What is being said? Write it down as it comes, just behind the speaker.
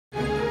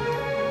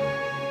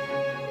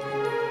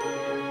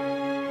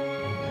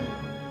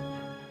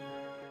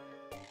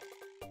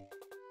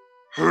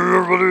Hey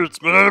everybody, it's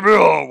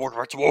MidniteAndBeyond. Welcome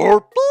back to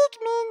more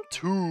Pikmin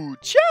 2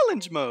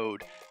 Challenge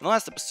Mode. In the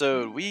last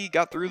episode, we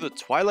got through the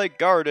Twilight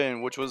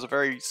Garden, which was a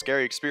very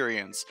scary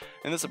experience.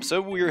 In this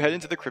episode, we are heading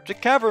to the Cryptic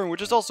Cavern,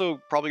 which is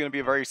also probably going to be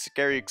a very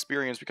scary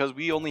experience because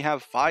we only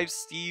have 5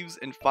 Steves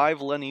and 5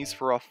 Lennys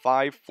for a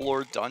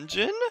 5-floor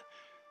dungeon?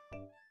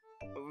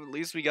 At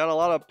least we got a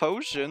lot of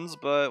potions,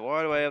 but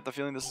why do I have the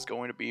feeling this is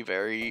going to be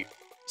very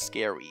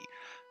scary?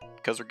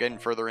 Because we're getting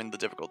further in the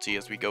difficulty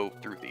as we go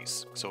through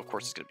these. So of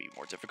course it's going to be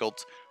more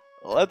difficult.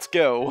 Let's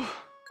go!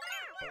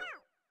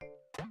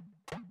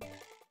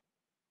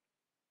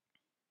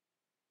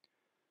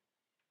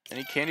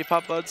 Any candy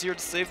pop buds here to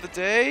save the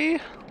day?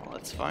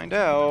 Let's find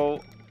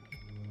out.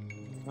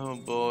 Oh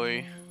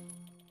boy.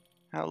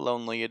 How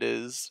lonely it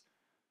is.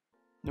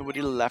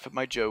 Nobody laugh at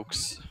my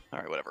jokes.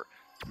 Alright, whatever.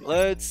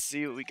 Let's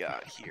see what we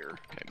got here.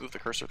 Okay, move the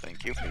cursor,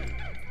 thank you.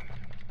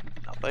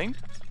 Nothing.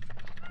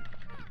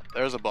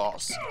 There's a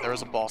boss.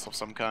 There's a boss of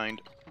some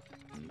kind.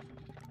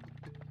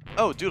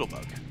 Oh,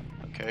 Doodlebug.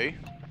 Okay.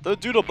 The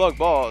Doodlebug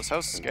boss.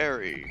 How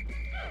scary.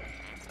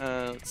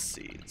 Let's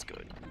see. Let's go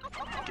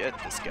get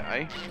this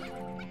guy.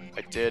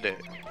 I did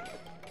it.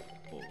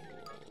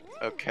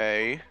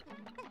 Okay.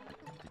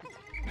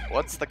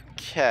 What's the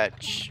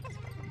catch?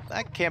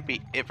 That can't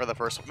be it for the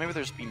first one. Maybe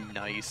there's be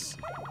nice.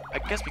 I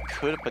guess we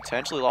could have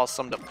potentially lost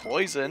some to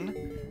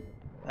poison.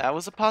 That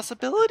was a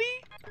possibility?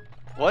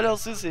 What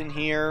else is in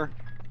here?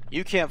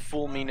 You can't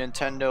fool me,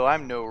 Nintendo.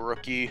 I'm no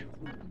rookie.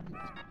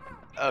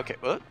 Okay,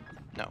 what?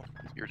 No,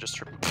 you're just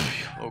tripping.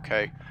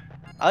 Okay.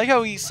 I like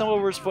how he stumbled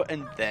over his foot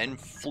and then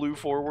flew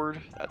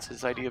forward. That's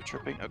his idea of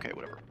tripping. Okay,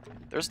 whatever.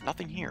 There's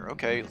nothing here.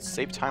 Okay, let's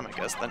save time, I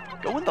guess. Then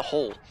go in the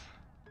hole.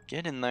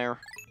 Get in there.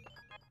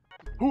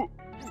 Hoo!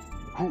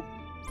 Hoo!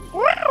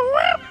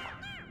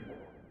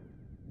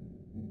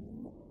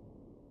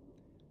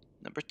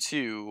 Number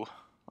 2.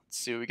 Let's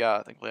see what we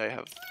got. Thankfully I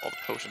have all the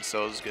potions,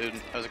 so it was good.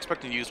 I was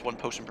expecting to use 1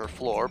 potion per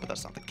floor, but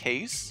that's not the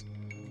case.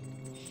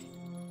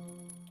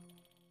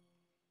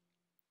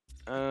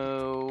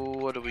 Oh,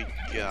 what do we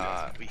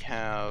got? We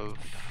have...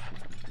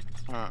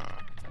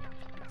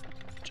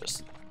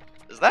 Just...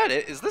 Is that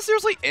it? Is this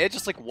seriously it?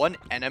 Just like 1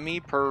 enemy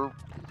per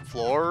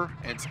floor?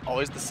 And it's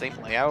always the same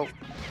layout?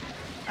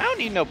 I don't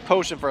need no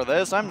potion for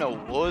this. I'm no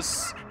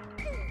wuss.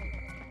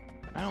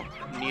 I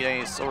don't need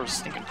any sort of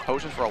stinking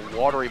potion for a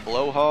watery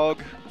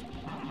blowhog.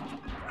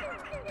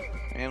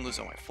 I am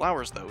losing all my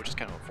flowers though, which is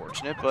kind of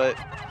unfortunate, but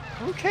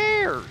who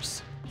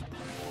cares?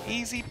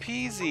 Easy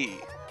peasy.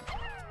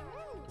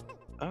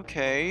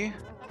 Okay,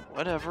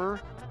 whatever.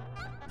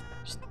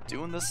 Just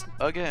doing this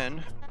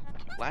again.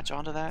 Latch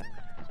onto that.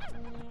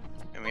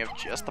 And we have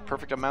just the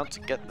perfect amount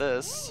to get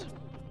this.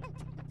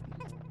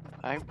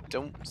 I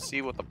don't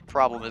see what the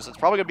problem is. It's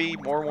probably gonna be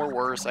more and more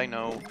worse, I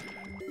know.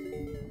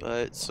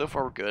 But so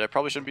far we're good. I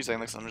probably shouldn't be saying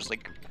this. I'm just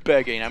like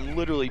begging. I'm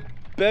literally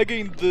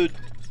begging the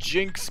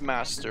Jinx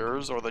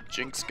Masters, or the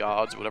Jinx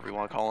Gods, whatever you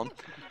want to call them,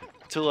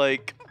 to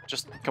like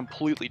just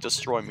completely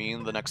destroy me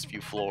in the next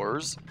few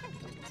floors.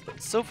 But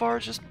so far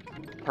it's just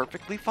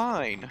perfectly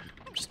fine.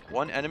 Just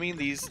 1 enemy in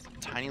these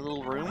tiny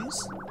little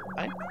rooms.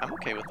 I'm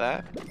okay with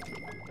that.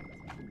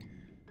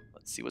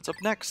 Let's see what's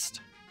up next.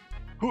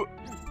 I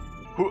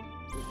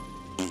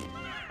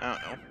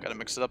don't know. Gotta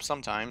mix it up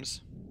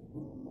sometimes.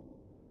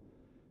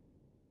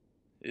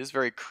 It is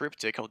very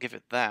cryptic, I'll give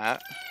it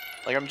that.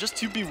 Like, I'm just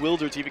too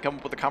bewildered to even come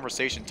up with a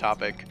conversation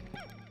topic.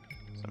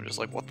 So I'm just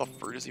like, what the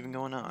fruit is even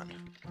going on?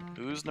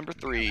 Who's number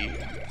 3?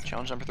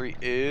 Challenge number 3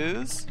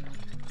 is...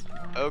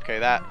 Okay,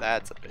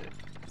 that's a bit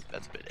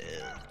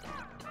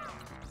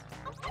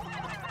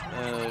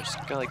just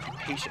gotta, like, be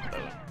patient,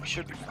 though. We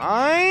should be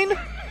fine!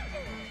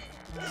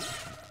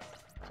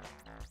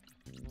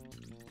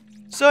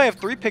 So I have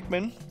 3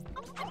 Pikmin.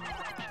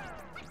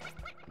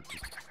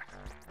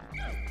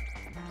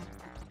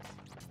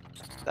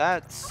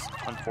 That's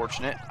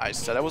unfortunate. I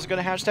said I was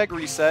gonna hashtag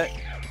reset.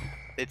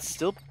 It's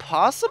still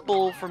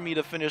possible for me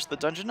to finish the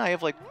dungeon. I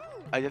have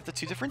the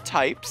 2 different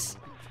types.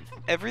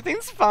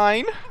 Everything's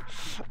fine.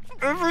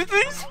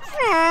 Everything's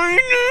fine.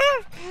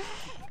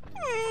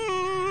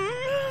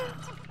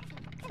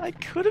 I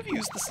could have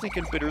used the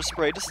stinking bitter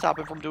spray to stop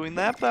him from doing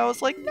that, but I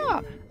was like,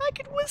 nah, I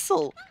can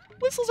whistle.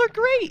 Whistles are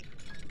great.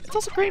 It's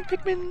also great in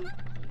Pikmin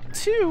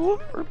 2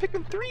 or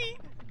Pikmin 3.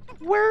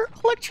 Where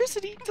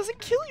electricity doesn't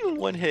kill you in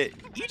 1 hit.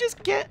 You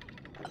just get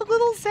a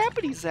little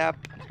zappity zap.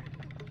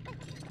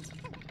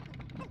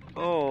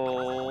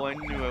 Oh, I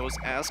knew I was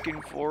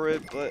asking for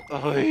it, but...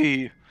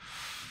 Oy.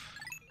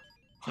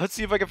 Let's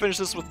see if I can finish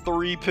this with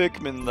 3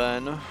 Pikmin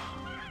then.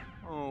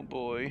 Oh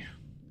boy.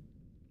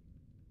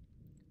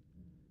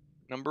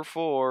 Number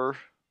 4.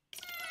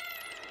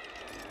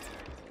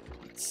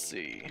 Let's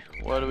see.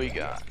 What do we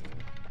got?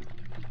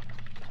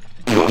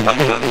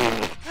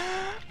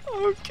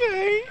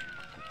 Okay.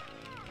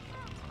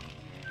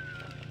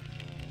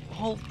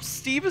 Well,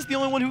 Steve is the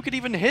only one who could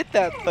even hit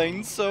that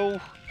thing, so...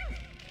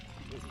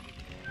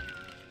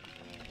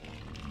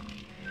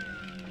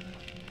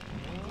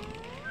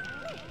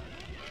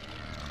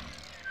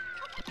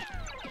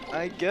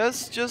 I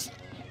guess just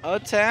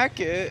attack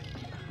it.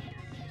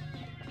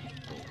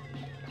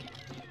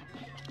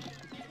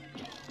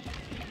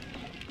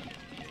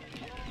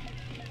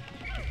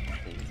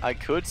 I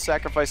could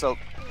sacrifice a...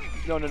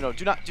 No, no, no.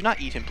 Do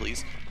not eat him,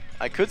 please.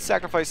 I could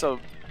sacrifice a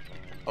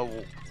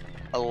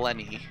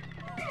Lenny.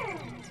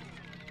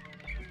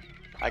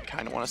 I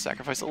kind of want to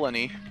sacrifice a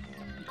Lenny.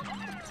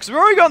 Because we've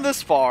already gone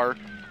this far.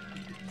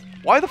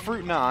 Why the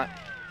fruit not?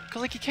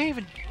 Because, like, you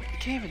can't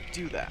even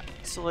do that.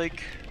 So,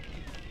 like,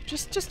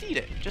 just eat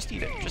it. Just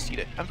eat it. Just eat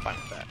it. I'm fine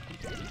with that.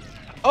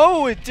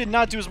 Oh, it did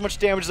not do as much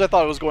damage as I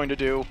thought it was going to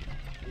do.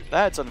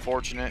 That's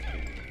unfortunate.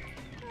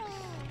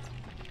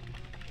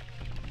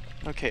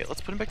 Okay,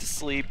 let's put him back to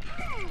sleep.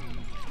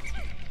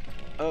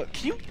 Can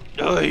you...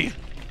 Ugh,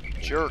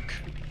 jerk.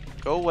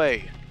 Go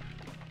away.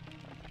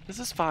 This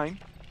is fine.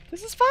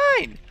 This is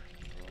fine.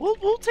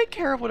 We'll take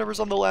care of whatever's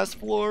on the last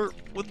floor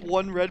with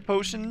one red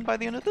potion by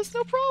the end of this.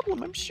 No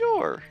problem, I'm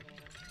sure.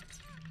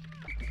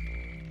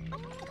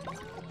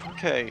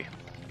 Okay.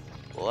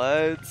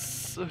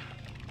 Let's do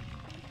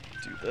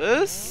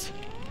this.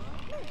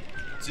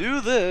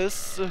 Do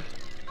this.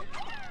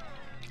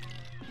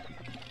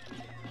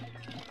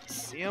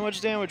 See how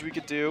much damage we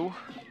could do.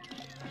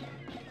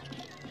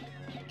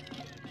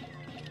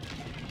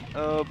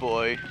 Oh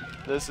boy,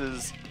 this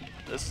is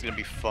gonna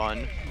be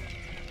fun.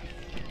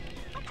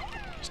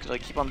 Just gonna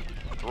keep on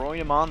throwing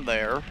him on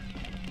there.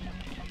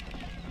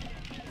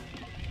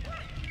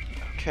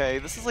 Okay,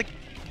 this is like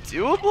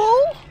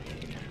doable.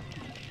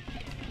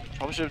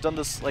 Probably should have done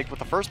this like with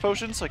the first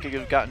potion, so I could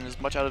have gotten as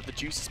much out of the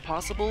juice as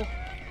possible.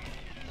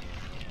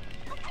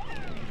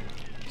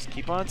 Just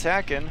keep on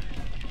attacking.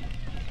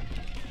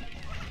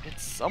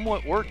 It's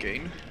somewhat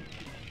working.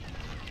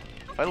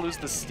 If I lose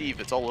this Steve,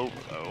 it's all over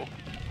though.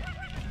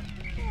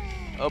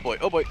 Oh boy,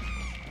 oh boy.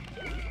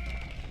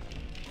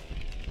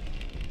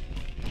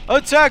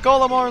 Attack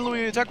Olimar and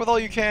Louis! Attack with all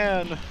you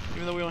can!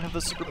 Even though we don't have the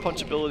super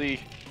punch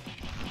ability.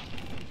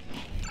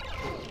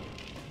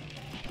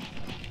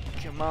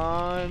 Come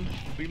on.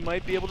 We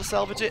might be able to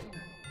salvage it.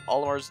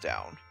 Olimar's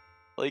down.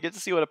 Well, you get to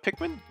see what a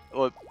Pikmin,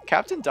 what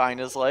Captain Dine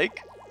is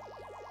like.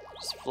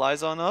 Just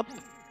flies on up,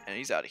 and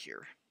he's out of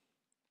here.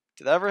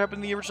 Did that ever happen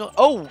in the original?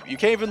 Oh! You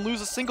can't even lose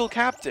a single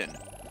captain!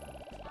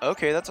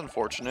 Okay, that's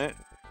unfortunate.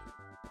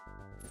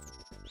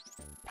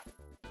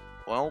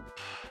 Well,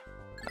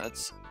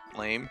 that's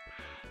lame.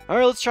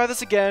 Alright, let's try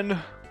this again.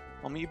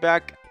 I'll meet you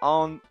back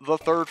on the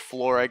 3rd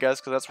floor, I guess,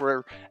 because that's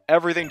where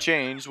everything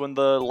changed when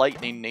the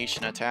Lightning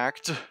Nation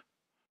attacked.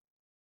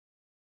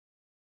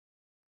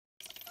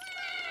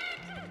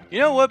 You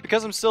know what?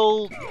 Because I'm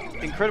still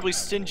incredibly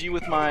stingy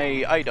with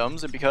my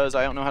items, and because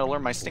I don't know how to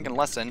learn my stinking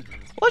lesson,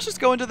 let's just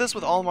go into this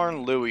with Olimar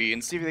and Louis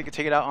and see if they can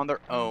take it out on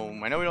their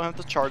own. I know we don't have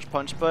the charge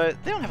punch, but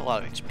they don't have a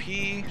lot of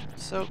HP,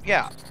 so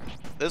yeah.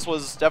 This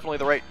was definitely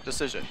the right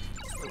decision.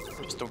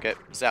 Just don't get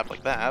zapped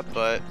like that,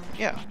 but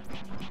yeah.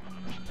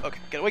 Okay,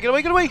 get away, get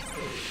away, get away!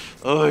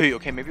 Oy,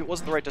 okay, maybe it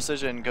wasn't the right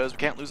decision, because we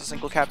can't lose a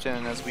single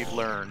captain, as we've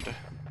learned.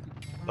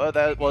 But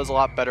that was a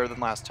lot better than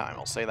last time,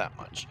 I'll say that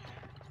much.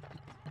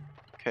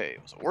 Okay,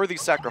 it was a worthy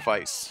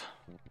sacrifice.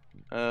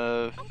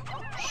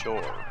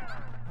 Sure.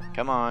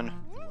 Come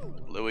on.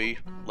 Louis,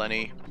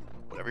 Lenny,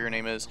 whatever your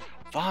name is.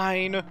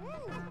 Fine!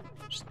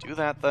 Just do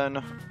that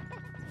then.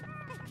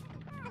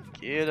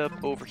 Get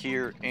up over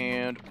here,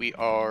 and we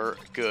are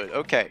good.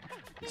 Okay,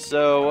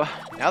 so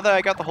now that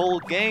I got the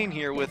whole gang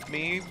here with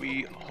me,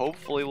 we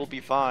hopefully will be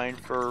fine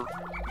for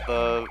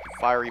the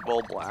Fiery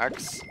Bull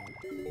Blacks.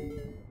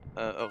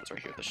 Oh, it's right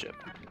here, the ship.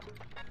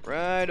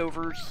 Right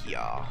over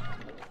here.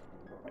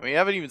 We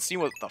haven't even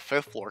seen what the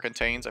 5th floor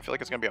contains. I feel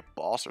like it's gonna be a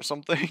boss or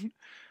something.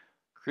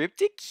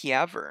 Cryptic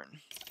Cavern.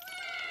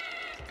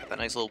 Got that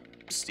nice little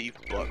Steve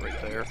butt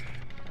right there.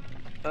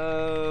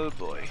 Oh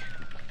boy.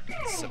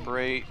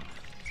 Separate.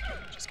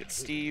 Just get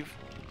Steve.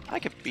 I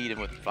could beat him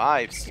with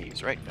 5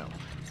 Steves, right? No.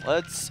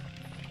 Let's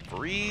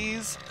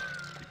freeze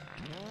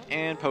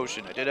and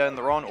potion. I did that in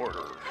the wrong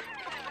order.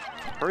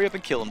 Hurry up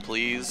and kill him,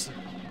 please.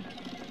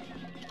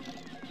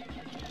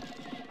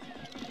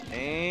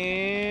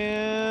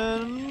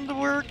 And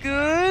we're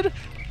good.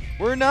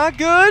 We're not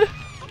good.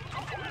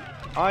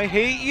 I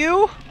hate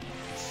you.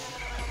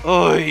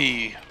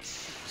 Oy.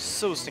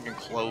 So stinking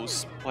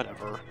close.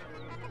 Whatever.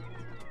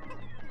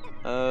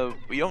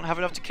 We don't have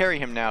enough to carry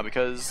him now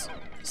because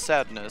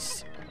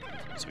sadness.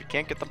 So we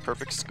can't get the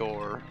perfect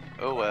score.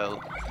 Oh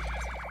well.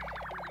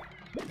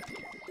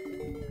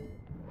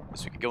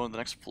 Guess we could go on the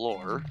next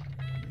floor.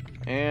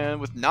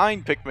 And with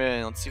 9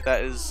 Pikmin, let's see if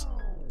that is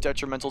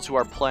detrimental to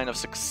our plan of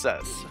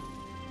success.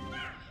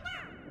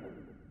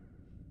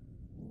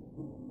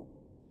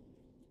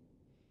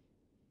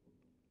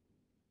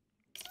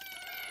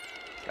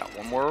 Got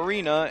one more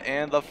arena,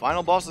 and the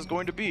final boss is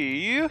going to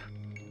be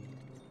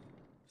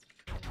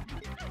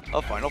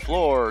a final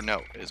floor.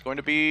 No, it's going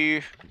to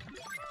be...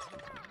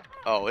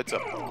 Oh, it's a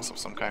boss of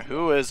some kind.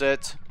 Who is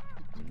it?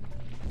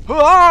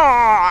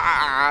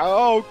 Ah!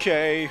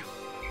 Okay.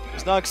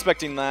 Was not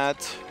expecting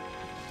that.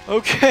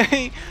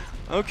 Okay.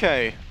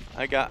 Okay.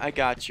 I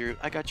got you.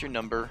 I got your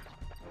number.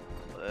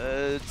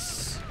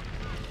 Let's do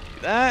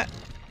that.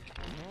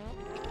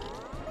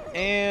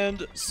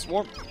 And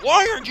swarm.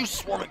 Why aren't you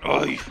swarming? Oh,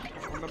 I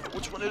can't remember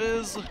which one it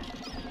is.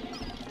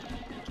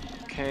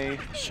 Okay,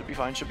 should be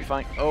fine, should be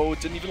fine. Oh,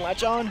 it didn't even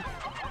latch on.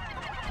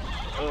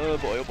 Oh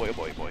boy, oh boy, oh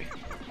boy, oh boy.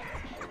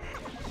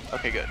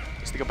 Okay, good.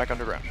 Just to go back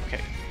underground.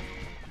 Okay.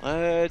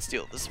 Let's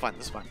deal. This is fine,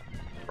 this is fine.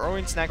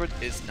 Throwing Snagwood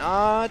is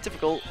not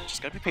difficult.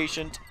 Just gotta be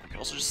patient. I can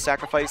also just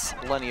sacrifice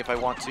Lenny if I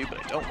want to,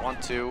 but I don't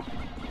want to.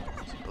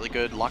 It's a really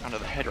good lock onto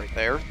the head right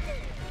there.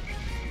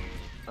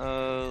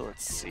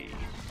 Let's see.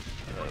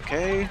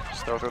 Okay,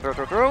 just throw, throw, throw,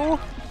 throw, throw.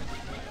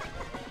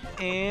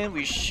 And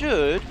we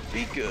should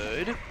be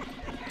good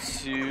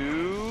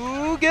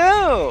to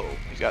go.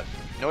 He's got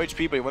no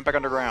HP, but he went back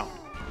underground.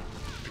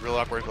 It'd be real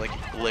awkward if like he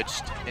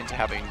glitched into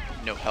having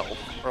no health,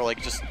 or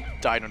like just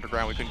died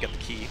underground. We couldn't get the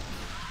key.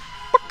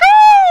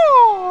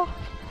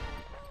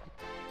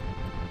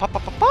 Pop,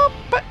 pop, pop,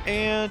 pop,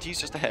 and he's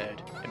just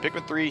ahead. In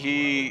Pikmin 3,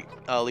 he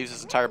leaves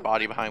his entire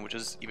body behind, which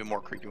is even more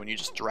creepy when you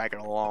just drag it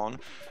along.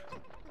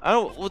 I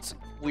don't know what's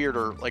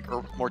weirder, like,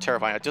 or more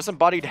terrifying, a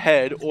disembodied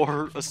head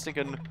or a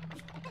stinking...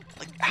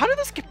 Like, how did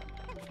this get...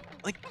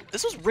 Like,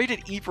 this was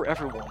rated E for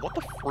everyone. What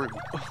the fruit?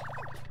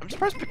 I'm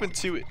surprised Pikmin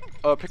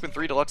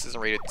 3 Deluxe isn't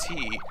rated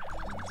T.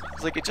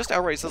 It's like, it just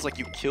outright says, like,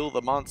 you kill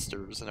the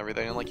monsters and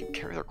everything, and, like, you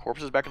carry their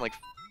corpses back and, like,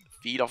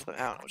 feed off the...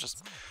 I don't know,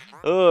 just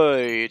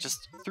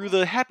through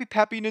the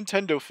happy-pappy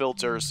Nintendo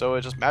filter, so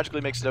it just magically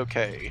makes it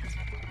okay.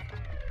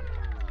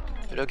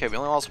 But okay, we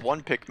only lost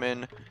one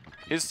Pikmin.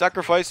 His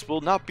sacrifice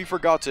will not be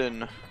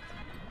forgotten.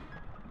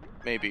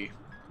 Maybe.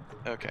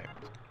 Okay.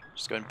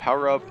 Just go ahead and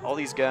power up all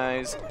these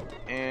guys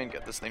and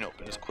get this thing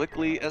open as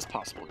quickly as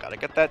possible. Gotta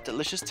get that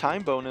delicious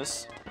time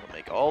bonus. It'll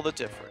make all the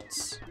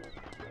difference.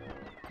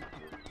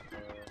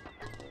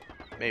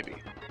 Maybe.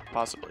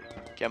 Possibly.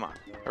 Come on.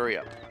 Hurry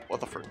up. What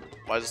the frick?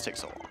 Why does this take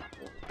so long?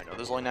 I know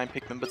there's only 9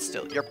 Pikmin, but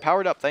still. You're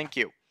powered up. Thank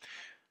you.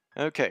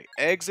 Okay.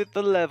 Exit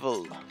the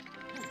level.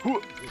 I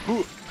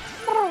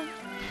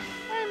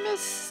miss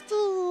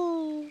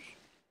Steve.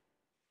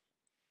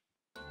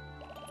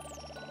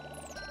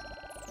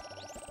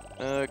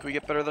 Can we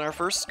get better than our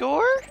first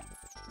score?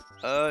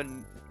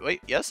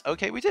 Wait, yes?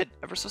 Okay, we did.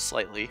 Ever so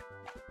slightly.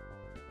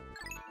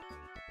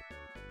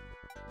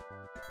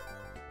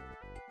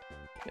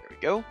 There we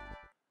go.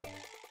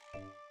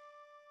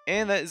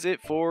 And that is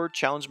it for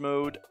challenge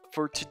mode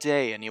for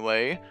today,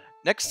 anyway.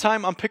 Next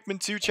time on Pikmin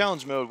 2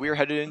 challenge mode, we are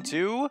headed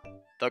into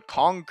the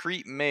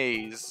concrete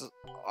maze.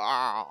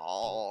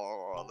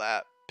 Oh,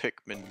 that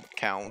Pikmin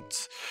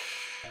count.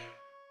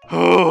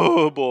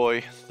 Oh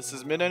boy. This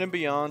is Midnight and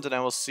Beyond, and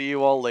I will see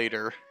you all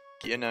later.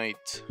 Good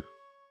night.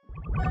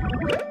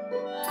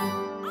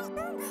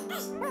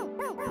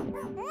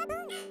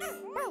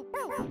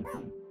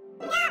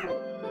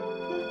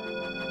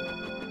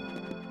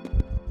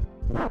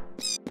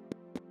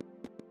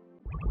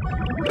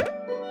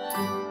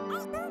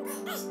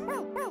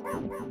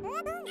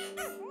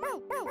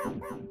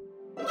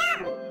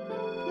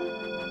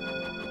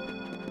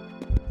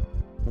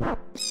 No!